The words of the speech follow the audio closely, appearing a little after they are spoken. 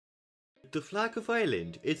The flag of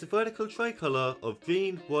Ireland is a vertical tricolour of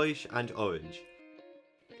green, white and orange.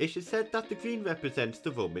 It is said that the green represents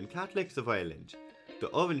the Roman Catholics of Ireland, the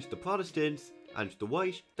orange the Protestants, and the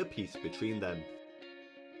white the peace between them.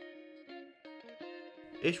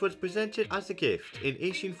 It was presented as a gift in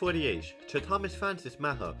 1848 to Thomas Francis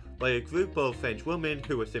Maher by a group of French women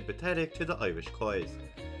who were sympathetic to the Irish cause.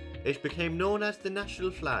 It became known as the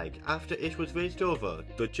national flag after it was raised over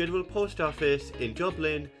the General Post Office in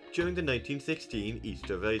Dublin during the 1916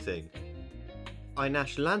 Easter Rising. Our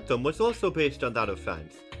national anthem was also based on that of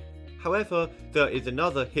France. However, there is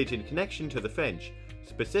another hidden connection to the French,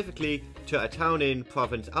 specifically to a town in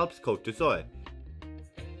Province Alpes Côte d'Azur.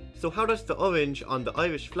 So how does the orange on the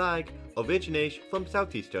Irish flag originate from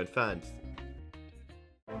southeastern France?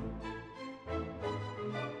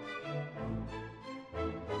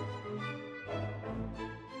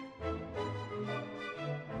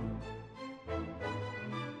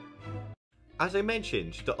 As I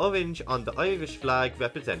mentioned, the orange on the Irish flag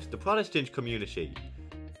represents the Protestant community.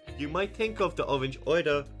 You might think of the Orange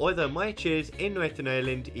Order or their marches in Northern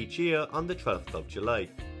Ireland each year on the 12th of July.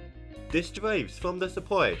 This derives from the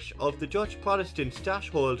support of the Dutch Protestant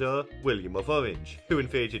stadtholder William of Orange, who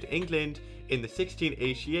invaded England in the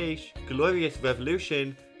 1688 Glorious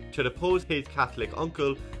Revolution to depose his Catholic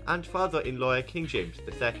uncle and father-in-law King James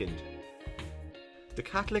II. The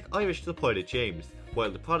Catholic Irish supported James,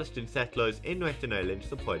 while the Protestant settlers in Northern Ireland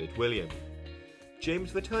supported William.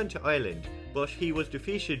 James returned to Ireland, but he was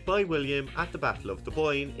defeated by William at the Battle of the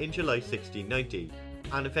Boyne in July 1690,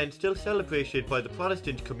 an event still celebrated by the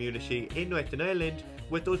Protestant community in Northern Ireland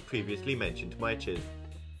with those previously mentioned marches.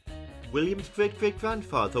 William's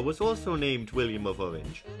great-great-grandfather was also named William of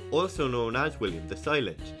Orange, also known as William the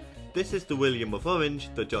Silent. This is the William of Orange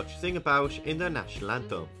the Dutch sing about in their national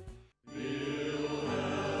anthem.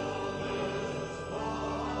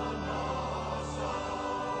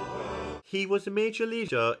 He was a major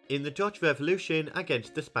leader in the Dutch Revolution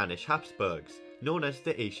against the Spanish Habsburgs, known as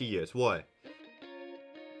the 80 Years' War.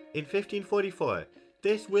 In 1544,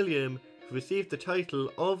 this William received the title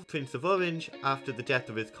of Prince of Orange after the death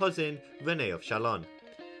of his cousin, René of Chalon.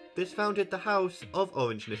 This founded the House of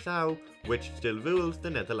Orange-Nassau, which still rules the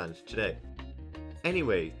Netherlands today.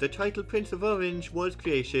 Anyway, the title Prince of Orange was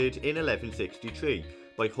created in 1163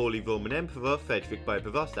 by Holy Roman Emperor Frederick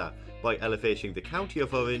Barbarossa by elevating the county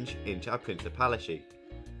of Orange into a principality.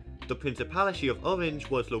 The Principality of Orange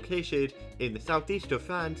was located in the southeast of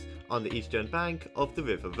France on the eastern bank of the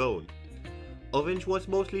River Rhone. Orange was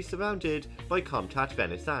mostly surrounded by Comtat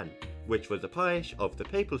Venaissin, which was a part of the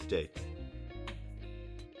Papal States.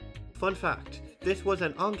 Fun fact, this was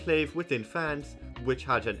an enclave within France which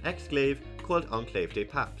had an exclave called Enclave des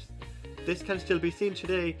Papes. This can still be seen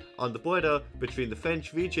today on the border between the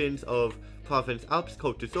French regions of Province Alpes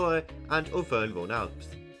Côte d'Azur and Auvergne-Rhône-Alpes.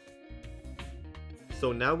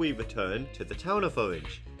 So now we return to the town of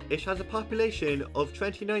Orange. It has a population of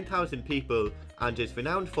 29,000 people and is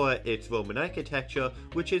renowned for its Roman architecture,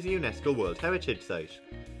 which is a UNESCO World Heritage Site.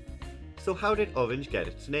 So how did Orange get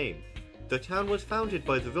its name? The town was founded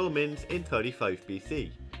by the Romans in 35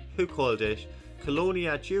 BC, who called it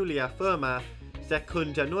Colonia Julia Firma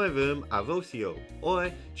Secundanorum Arrosio,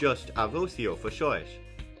 or just Arrosio for short.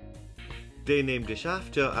 They named it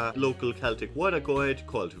after a local Celtic water god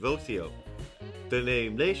called Rosio. The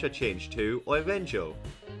name later changed to Oranjo.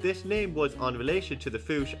 This name was unrelated to the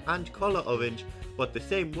fruit and colour orange, but the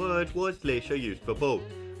same word was later used for both,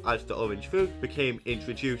 as the orange fruit became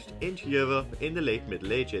introduced into Europe in the late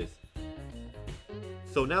Middle Ages.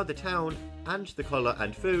 So now the town and the colour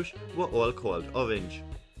and fruit were all called orange.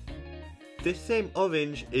 This same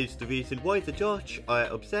orange is the reason why the Dutch are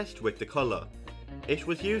obsessed with the colour. It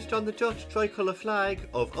was used on the Dutch tricolour flag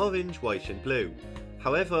of orange, white and blue.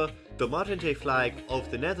 However, the modern day flag of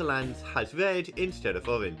the Netherlands has red instead of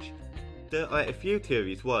orange. There are a few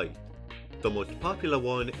theories why. The most popular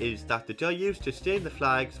one is that the dye used to stain the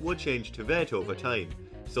flags would change to red over time,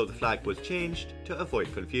 so the flag was changed to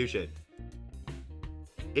avoid confusion.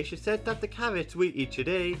 It is said that the carrots we eat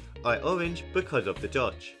today are orange because of the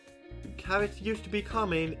Dutch. Carrots used to be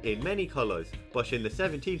common in many colours, but in the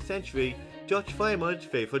 17th century, Dutch farmers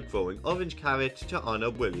favoured growing orange carrots to honour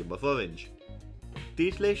William of Orange.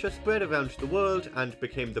 These later spread around the world and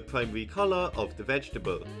became the primary colour of the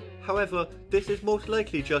vegetable. However, this is most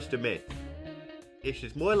likely just a myth. It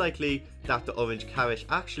is more likely that the orange carrot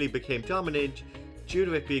actually became dominant due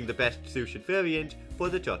to it being the best suited variant for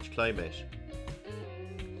the Dutch climate.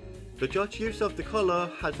 The Dutch use of the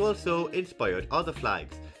colour has also inspired other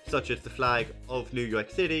flags, such as the flag of New York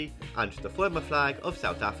City and the former flag of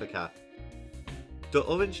South Africa. the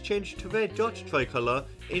orange changed to red Dutch tricolour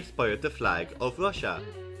inspired the flag of Russia,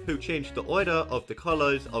 who changed the order of the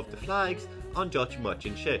colours of the flags on Dutch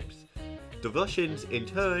merchant ships. The Russians in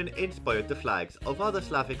turn inspired the flags of other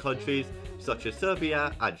Slavic countries such as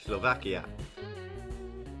Serbia and Slovakia.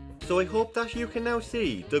 So I hope that you can now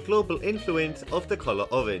see the global influence of the colour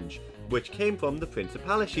orange, which came from the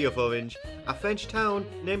Principality of Orange, a French town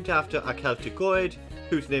named after a Celtic god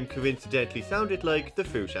whose name coincidentally sounded like the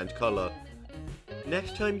fruit and colour.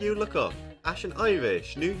 Next time you look up at an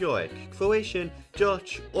Irish, New York, Croatian,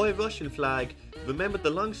 Dutch or Russian flag, remember the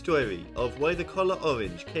long story of why the colour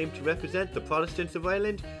orange came to represent the Protestants of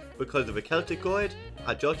Ireland because of a Celtic god,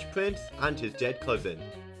 a Dutch prince and his dead cousin.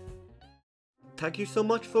 Thank you so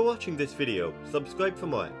much for watching this video. Subscribe for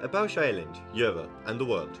more about Ireland, Europe and the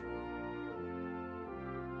world.